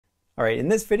All right, in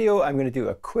this video, I'm going to do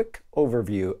a quick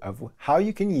overview of how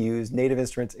you can use Native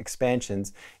Instruments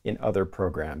expansions in other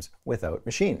programs without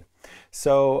Machine.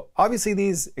 So obviously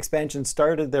these expansions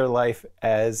started their life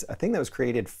as a thing that was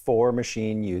created for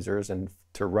Machine users and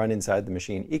to run inside the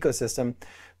Machine ecosystem.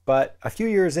 But a few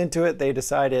years into it, they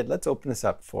decided, let's open this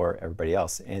up for everybody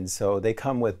else. And so they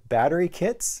come with battery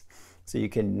kits, so you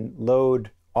can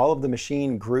load all of the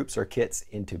Machine groups or kits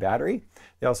into battery.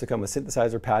 They also come with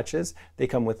synthesizer patches. They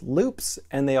come with loops,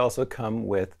 and they also come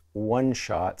with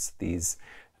one-shots, these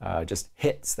just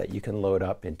hits that you can load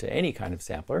up into any kind of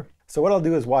sampler. So what I'll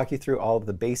do is walk you through all of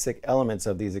the basic elements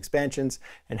of these expansions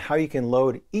and how you can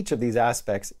load each of these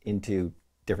aspects into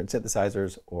different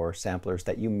synthesizers or samplers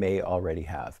that you may already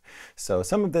have. So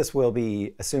some of this will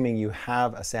be assuming you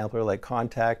have a sampler like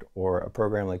Contact or a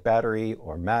program like Battery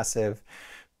or Massive.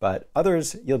 But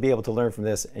others, you'll be able to learn from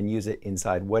this and use it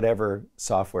inside whatever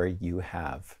software you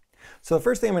have. So the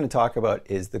first thing I'm going to talk about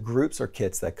is the groups or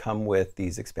kits that come with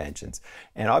these expansions.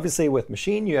 And obviously with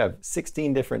Machine, you have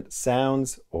 16 different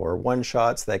sounds or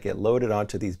one-shots that get loaded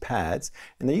onto these pads.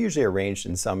 And they're usually arranged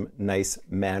in some nice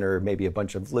manner, maybe a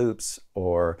bunch of loops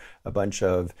or a bunch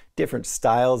of different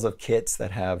styles of kits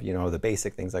that have, you know, the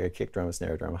basic things like a kick drum, a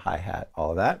snare drum, a hi-hat, all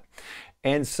of that.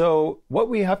 And so what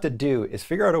we have to do is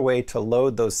figure out a way to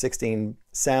load those 16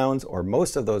 sounds or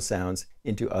most of those sounds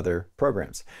into other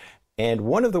programs. And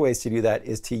one of the ways to do that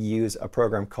is to use a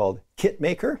program called Kit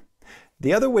Maker.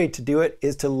 The other way to do it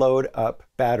is to load up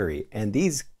Battery. And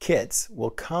these kits will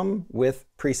come with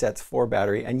presets for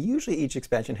Battery. And usually each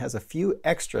expansion has a few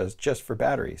extras just for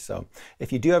Battery. So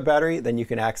if you do have Battery, then you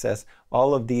can access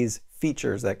all of these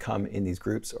features that come in these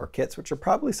groups or kits, which are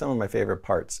probably some of my favorite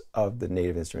parts of the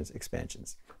Native Instruments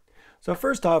expansions. So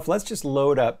first off, let's just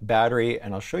load up Battery,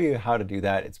 and I'll show you how to do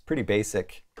that. It's pretty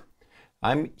basic.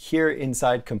 I'm here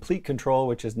inside Complete Control,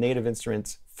 which is Native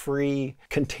Instruments' free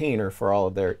container for all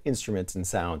of their instruments and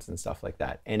sounds and stuff like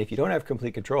that. And if you don't have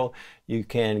Complete Control, you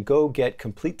can go get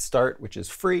Complete Start, which is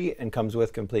free and comes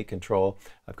with Complete Control.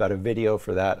 I've got a video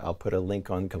for that. I'll put a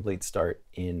link on Complete Start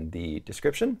in the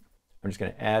description. I'm just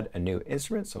going to add a new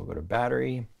instrument, so we'll go to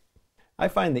Battery. I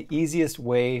find the easiest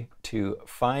way to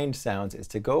find sounds is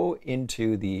to go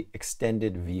into the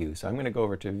extended view. So I'm going to go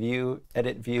over to View,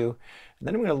 Edit View, and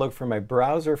then I'm going to look for my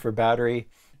browser for Battery.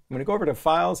 I'm going to go over to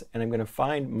Files, and I'm going to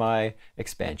find my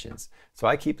expansions. So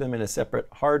I keep them in a separate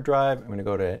hard drive. I'm going to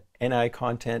go to NI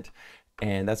Content,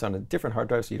 and that's on a different hard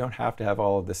drive, so you don't have to have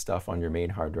all of this stuff on your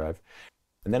main hard drive.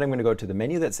 And then I'm going to go to the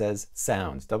menu that says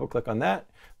Sounds. Double click on that,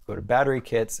 go to Battery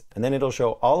Kits, and then it'll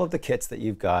show all of the kits that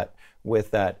you've got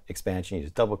with that expansion. You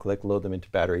just double click, load them into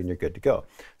Battery, and you're good to go.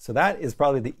 So that is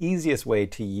probably the easiest way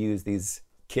to use these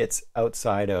kits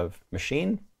outside of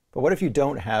Machine. But what if you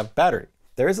don't have Battery?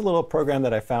 There is a little program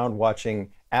that I found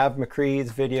watching Av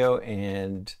McCree's video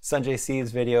and Sanjay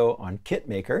C's video on Kit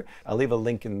Maker. I'll leave a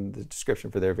link in the description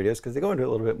for their videos because they go into a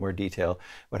little bit more detail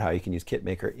about how you can use Kit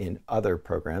Maker in other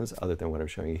programs other than what I'm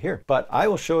showing you here. But I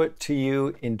will show it to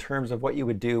you in terms of what you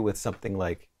would do with something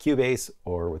like Cubase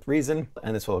or with Reason.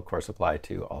 And this will of course apply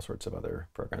to all sorts of other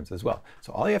programs as well.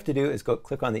 So all you have to do is go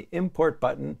click on the Import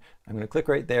button. I'm going to click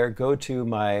right there, go to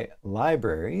my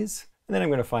libraries. And then I'm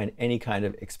going to find any kind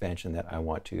of expansion that I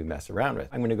want to mess around with.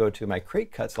 I'm going to go to my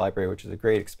Crate Cuts library, which is a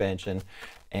great expansion.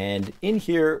 And in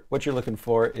here, what you're looking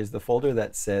for is the folder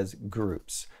that says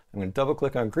Groups. I'm going to double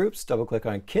click on Groups, double click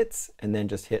on Kits, and then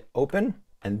just hit Open.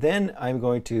 And then I'm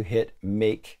going to hit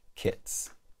Make Kits.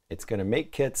 It's going to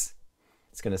make kits.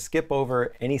 It's going to skip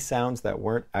over any sounds that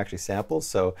weren't actually samples.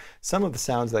 So some of the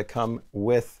sounds that come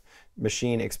with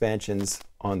Machine expansions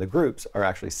on the groups are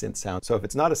actually synth sounds. So if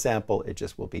it's not a sample, it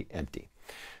just will be empty.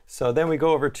 So then we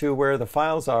go over to where the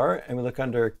files are and we look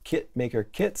under Kit Maker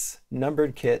Kits,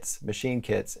 Numbered Kits, Machine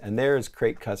Kits, and there's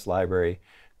Crate Cuts library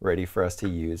ready for us to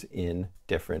use in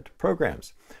different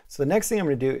programs. So the next thing I'm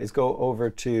going to do is go over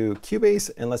to Cubase,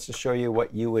 and let's just show you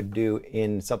what you would do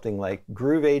in something like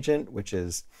Groove Agent, which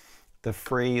is the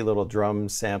free little drum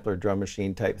sampler, drum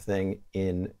machine type thing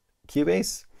in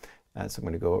Cubase. So I'm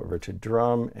going to go over to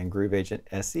Drum and Groove Agent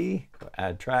SE, go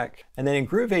Add Track. And then in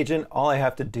Groove Agent, all I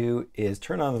have to do is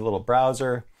turn on the little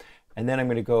browser, and then I'm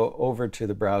going to go over to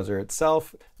the browser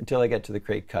itself until I get to the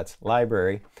Crate Cuts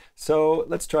library. So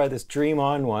let's try this Dream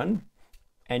On one,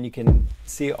 and you can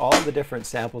see all the different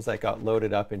samples that got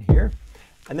loaded up in here.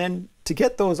 And then to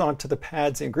get those onto the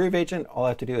pads in Groove Agent, all I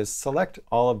have to do is select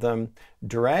all of them,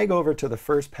 drag over to the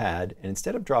first pad, and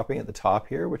instead of dropping at the top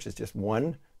here, which is just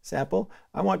one sample,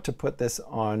 I want to put this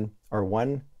on, or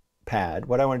one pad.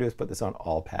 What I want to do is put this on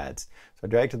all pads. So I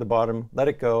drag to the bottom, let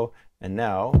it go, and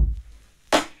now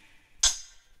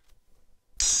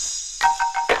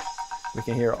we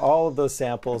can hear all of those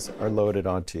samples are loaded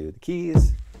onto the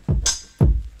keys.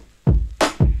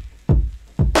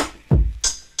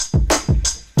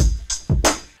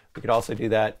 We could also do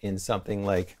that in something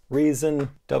like Reason.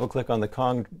 Double click on the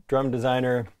Kong Drum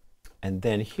Designer. And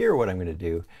then here what I'm going to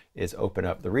do is open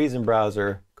up the Reason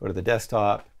browser, go to the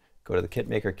desktop, go to the kit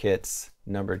maker kits,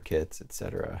 numbered kits,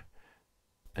 etc.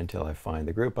 until I find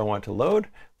the group I want to load.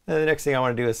 And the next thing I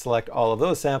want to do is select all of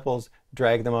those samples,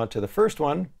 drag them onto the first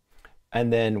one,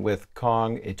 and then with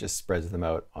Kong, it just spreads them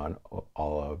out on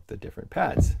all of the different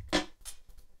pads.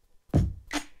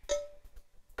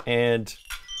 And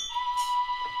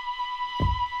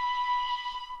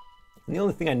the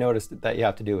only thing I noticed that you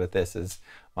have to do with this is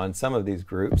on some of these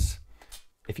groups,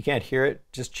 if you can't hear it,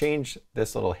 just change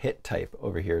this little hit type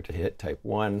over here to hit type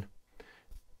 1,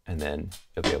 and then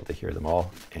you'll be able to hear them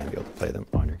all and be able to play them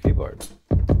on your keyboard.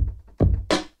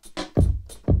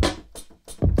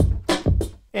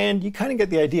 And you kind of get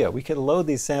the idea. We can load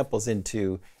these samples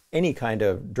into any kind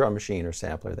of drum machine or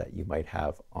sampler that you might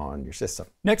have on your system.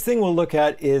 Next thing we'll look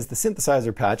at is the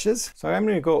synthesizer patches. So I'm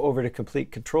going to go over to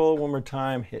Complete Control one more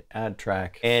time, hit Add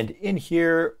Track. And in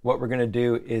here, what we're going to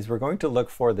do is we're going to look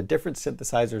for the different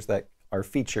synthesizers that are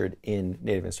featured in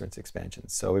Native Instruments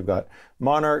expansions. So we've got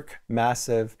Monarch,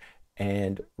 Massive,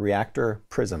 and Reactor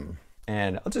Prism.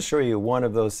 And I'll just show you one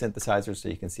of those synthesizers so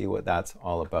you can see what that's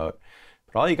all about.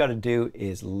 But all you got to do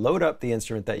is load up the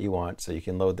instrument that you want. So you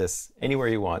can load this anywhere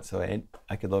you want. So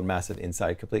I could load Massive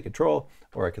inside Complete Control,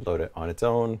 or I could load it on its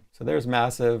own. So there's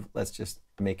Massive. Let's just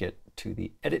make it to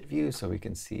the edit view so we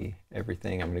can see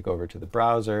everything. I'm going to go over to the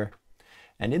browser.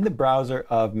 And in the browser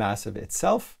of Massive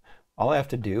itself, all I have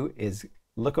to do is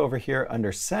look over here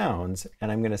under Sounds, and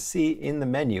I'm going to see in the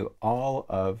menu all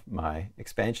of my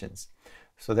expansions.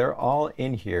 So they're all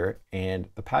in here, and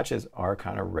the patches are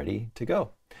kind of ready to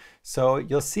go. So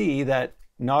you'll see that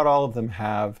not all of them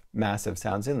have massive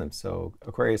sounds in them. So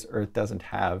Aquarius Earth doesn't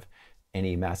have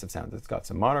any massive sounds. It's got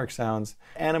some Monarch sounds.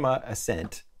 Anima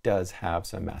Ascent does have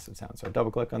some massive sounds. So I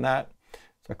double click on that.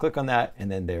 So I click on that,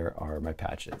 and then there are my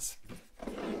patches.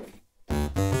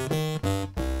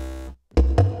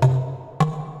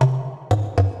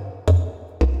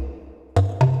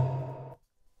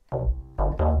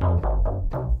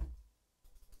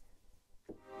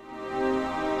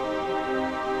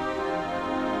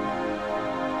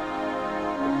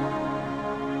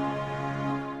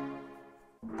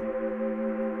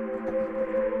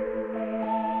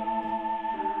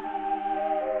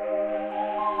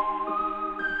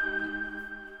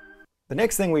 The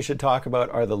next thing we should talk about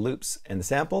are the loops and the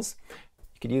samples.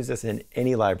 You could use this in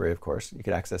any library, of course. You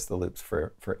could access the loops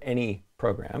for any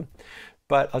program.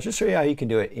 But I'll just show you how you can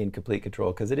do it in Complete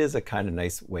Control, because it is a kind of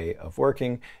nice way of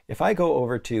working. If I go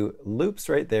over to Loops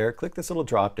right there, click this little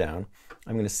drop down,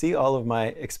 I'm going to see all of my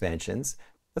expansions.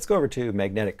 Let's go over to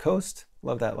Magnetic Coast.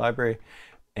 Love that library.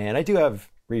 And I do have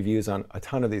reviews on a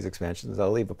ton of these expansions. I'll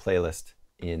leave a playlist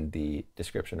in the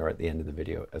description or at the end of the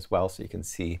video as well, so you can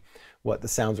see what the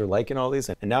sounds are like in all these.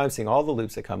 And now I'm seeing all the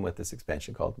loops that come with this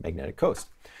expansion called Magnetic Coast.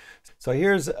 So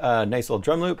here's a nice little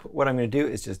drum loop. What I'm going to do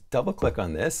is just double click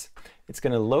on this. It's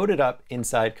going to load it up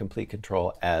inside Complete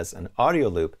Control as an audio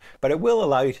loop, but it will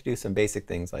allow you to do some basic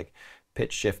things like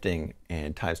pitch shifting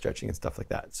and time stretching and stuff like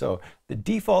that. So the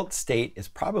default state is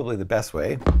probably the best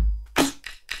way,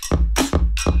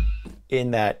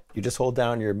 in that you just hold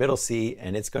down your middle C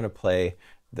and it's going to play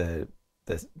the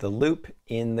loop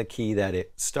in the key that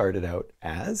it started out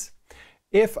as.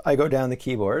 If I go down the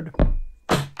keyboard, you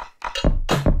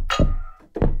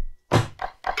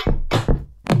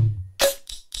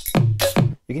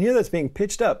can hear that's being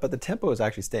pitched up, but the tempo is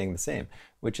actually staying the same,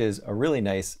 which is a really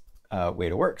nice way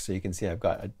to work. So you can see I've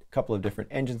got a couple of different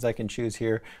engines I can choose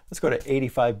here. Let's go to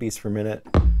 85 beats per minute.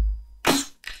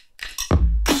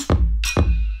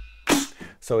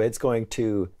 So it's going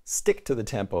to stick to the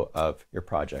tempo of your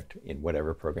project in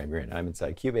whatever program you're in. I'm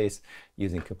inside Cubase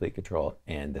using Complete Control,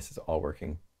 and this is all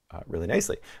working really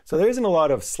nicely. So there isn't a lot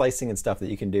of slicing and stuff that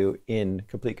you can do in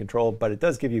Complete Control, but it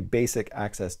does give you basic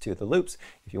access to the loops.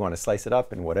 If you want to slice it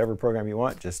up in whatever program you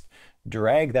want, just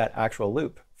drag that actual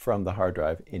loop from the hard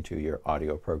drive into your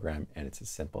audio program, and it's as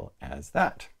simple as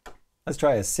that. Let's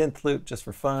try a synth loop just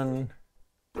for fun.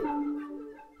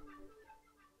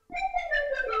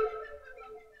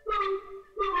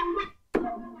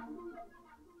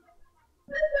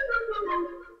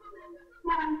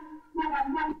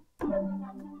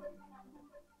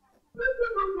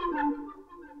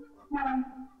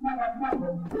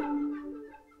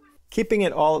 Keeping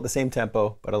it all at the same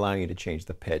tempo, but allowing you to change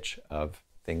the pitch of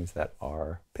things that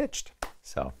are pitched.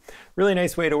 So really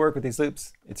nice way to work with these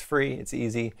loops. It's free, it's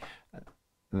easy.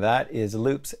 that is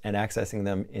loops and accessing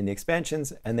them in the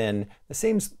expansions. And then the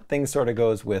same thing sort of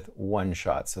goes with one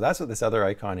shot. So that's what this other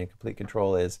icon in complete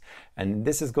control is. And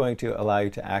this is going to allow you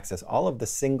to access all of the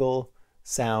single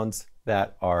sounds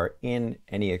that are in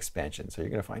any expansion. So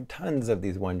you're going to find tons of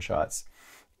these one shots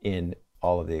in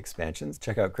all of the expansions.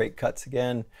 Check out Create Cuts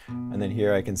again. And then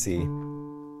here I can see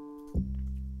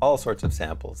all sorts of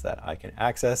samples that I can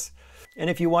access. And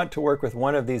if you want to work with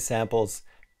one of these samples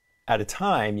at a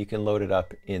time, you can load it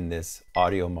up in this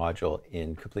audio module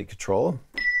in complete control.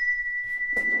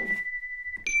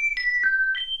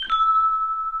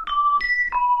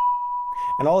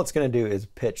 And all it's going to do is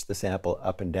pitch the sample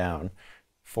up and down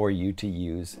for you to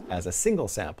use as a single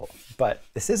sample. But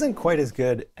this isn't quite as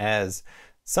good as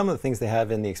some of the things they have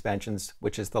in the expansions,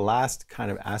 which is the last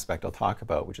kind of aspect I'll talk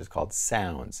about, which is called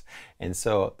sounds. And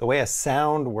so the way a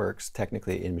sound works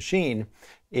technically in Machine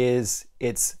is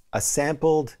it's a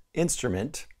sampled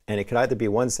instrument, and it could either be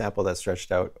one sample that's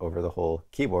stretched out over the whole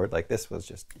keyboard, like this was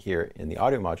just here in the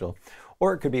audio module,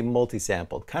 or it could be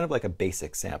multi-sampled, kind of like a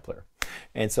basic sampler.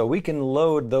 And so we can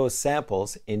load those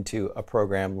samples into a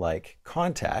program like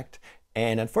Contact.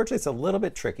 And unfortunately, it's a little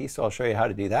bit tricky, so I'll show you how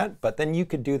to do that. But then you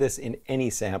could do this in any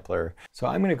sampler. So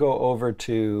I'm going to go over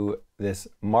to this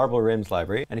Marble Rims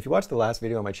library. And if you watch the last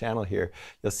video on my channel here,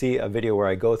 you'll see a video where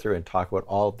I go through and talk about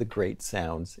all of the great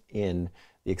sounds in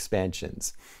the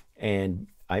expansions. And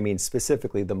I mean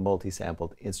specifically the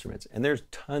multi-sampled instruments. And there's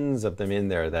tons of them in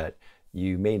there that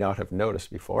you may not have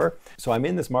noticed before. So I'm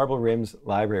in this Marble Rims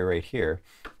library right here.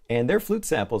 And their flute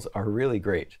samples are really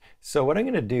great. So what I'm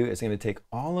going to do is I'm going to take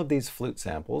all of these flute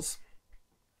samples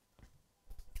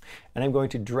and I'm going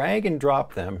to drag and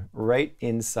drop them right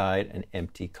inside an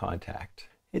empty contact.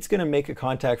 It's going to make a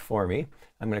contact for me.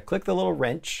 I'm going to click the little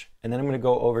wrench and then I'm going to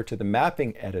go over to the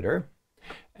mapping editor.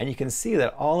 And you can see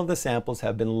that all of the samples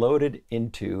have been loaded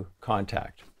into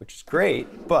Contact, which is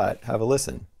great, but have a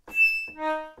listen.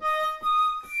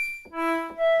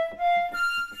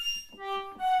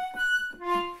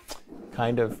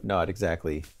 Kind of not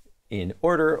exactly in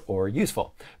order or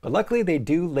useful. But luckily they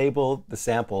do label the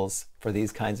samples for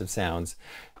these kinds of sounds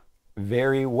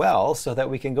very well so that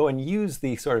we can go and use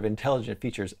the sort of intelligent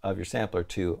features of your sampler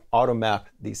to auto map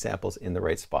these samples in the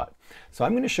right spot. So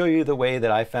I'm going to show you the way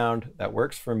that I found that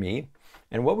works for me.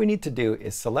 And what we need to do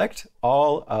is select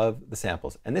all of the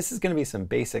samples. And this is going to be some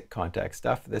basic Contact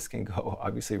stuff. This can go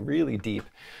obviously really deep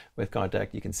with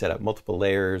Contact. You can set up multiple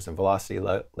layers and velocity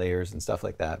layers and stuff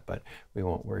like that, but we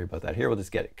won't worry about that here. We'll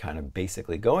just get it kind of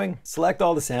basically going. Select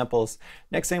all the samples.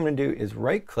 Next thing I'm going to do is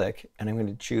right click and I'm going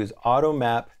to choose Auto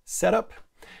Map Setup.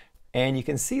 And you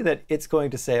can see that it's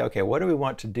going to say, okay, what do we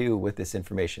want to do with this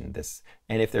information?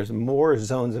 And if there's more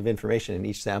zones of information in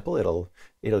each sample, it'll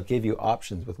give you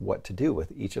options with what to do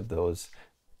with each of those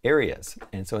areas.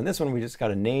 And so in this one, we just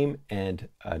got a name and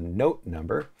a note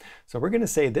number. So we're going to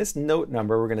say this note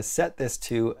number, we're going to set this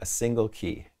to a single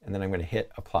key. And then I'm going to hit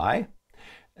apply,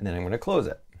 and then I'm going to close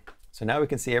it. So now we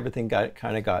can see everything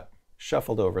kind of got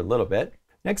shuffled over a little bit.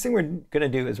 Next thing we're going to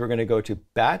do is we're going to go to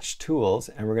Batch Tools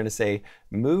and we're going to say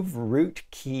Move Root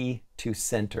Key to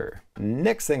Center.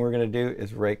 Next thing we're going to do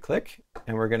is right click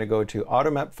and we're going to go to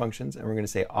Auto Map Functions and we're going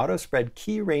to say Auto Spread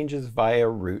Key Ranges via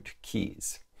Root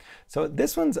Keys. So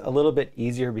this one's a little bit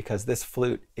easier because this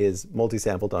flute is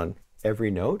multi-sampled on every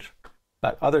note,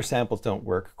 but other samples don't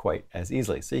work quite as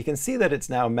easily. So you can see that it's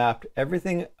now mapped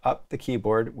everything up the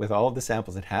keyboard with all of the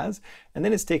samples it has, and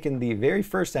then it's taken the very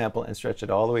first sample and stretched it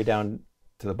all the way down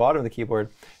to the bottom of the keyboard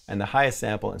and the highest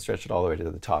sample and stretch it all the way to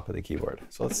the top of the keyboard.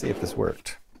 So let's see if this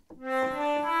worked.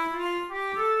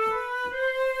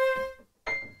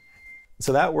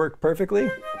 So that worked perfectly.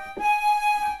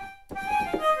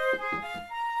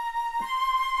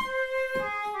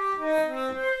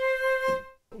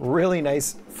 Really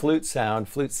nice flute sound,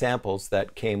 flute samples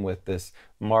that came with this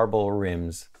Marble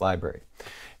Rims library,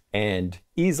 and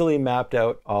easily mapped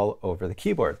out all over the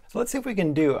keyboard. So let's see if we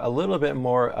can do a little bit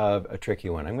more of a tricky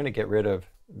one. I'm going to get rid of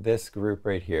this group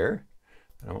right here.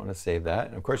 I don't want to save that.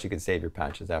 And of course you can save your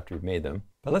patches after you've made them.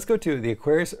 But let's go to the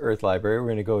Aquarius Earth library. We're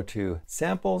going to go to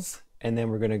Samples, and then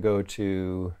we're going to go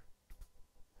to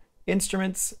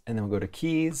Instruments, and then we'll go to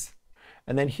Keys.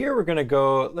 And then here we're going to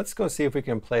go, let's go see if we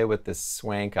can play with this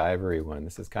Swank Ivory one.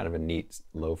 This is kind of a neat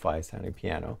lo-fi sounding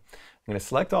piano. I'm going to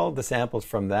select all of the samples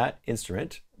from that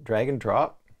instrument, drag and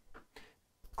drop,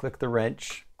 click the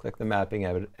wrench, click the mapping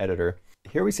editor.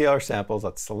 Here we see our samples.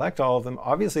 Let's select all of them.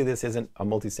 Obviously this isn't a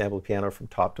multi-sampled piano from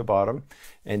top to bottom,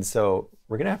 and so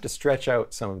we're going to have to stretch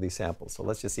out some of these samples. So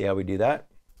let's just see how we do that.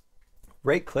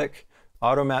 Right click,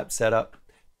 Auto Map Setup,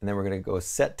 and then we're going to go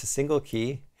set to single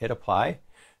key, hit apply.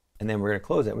 and then we're going to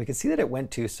close it. We can see that it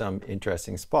went to some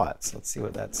interesting spots. Let's see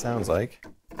what that sounds like.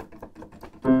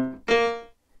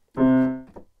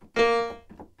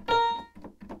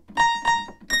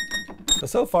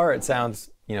 So far it sounds,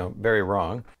 very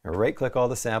wrong. I'm going to right-click all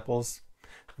the samples.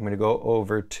 I'm going to go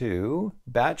over to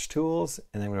Batch Tools,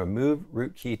 and then I'm going to move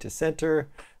Root Key to Center,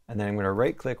 and then I'm going to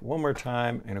right-click one more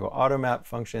time. I'm going to go Auto Map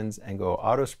Functions and go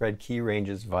Auto Spread Key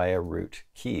Ranges via Root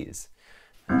Keys.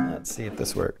 And let's see if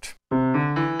this worked.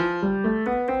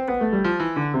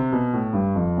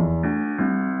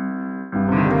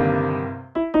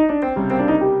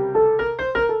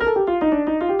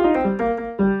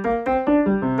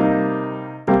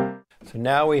 So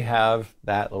now we have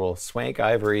that little Swank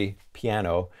Ivory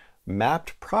piano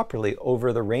mapped properly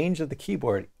over the range of the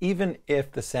keyboard, even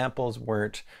if the samples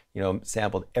weren't,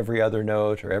 sampled every other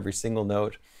note or every single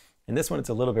note. In this one, it's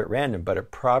a little bit random, but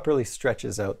it properly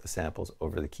stretches out the samples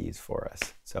over the keys for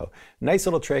us. So nice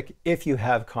little trick. If you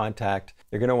have Contact,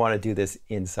 you're going to want to do this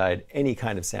inside any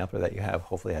kind of sampler that you have.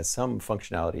 Hopefully it has some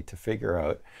functionality to figure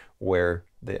out where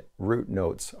the root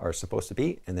notes are supposed to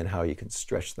be, and then how you can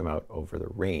stretch them out over the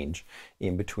range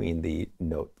in between the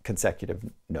consecutive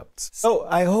notes. So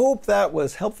I hope that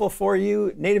was helpful for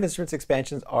you. Native Instruments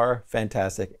expansions are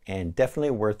fantastic and definitely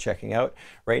worth checking out.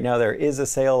 Right now there is a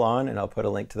sale on, and I'll put a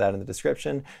link to that in the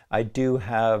description. I do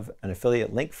have an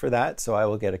affiliate link for that, so I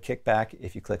will get a kickback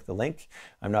if you click the link.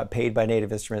 I'm not paid by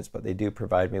Native Instruments, but they do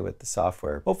provide me with the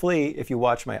software. Hopefully, if you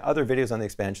watch my other videos on the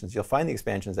expansions, you'll find the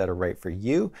expansions that are right for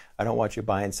you. I don't want you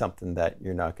buying something that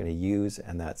you're not going to use,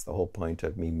 and that's the whole point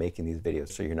of me making these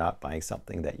videos, so you're not buying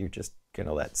something that you're just going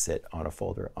to let sit on a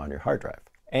folder on your hard drive.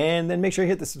 And then make sure you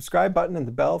hit the subscribe button and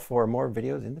the bell for more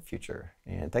videos in the future.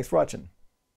 And thanks for watching.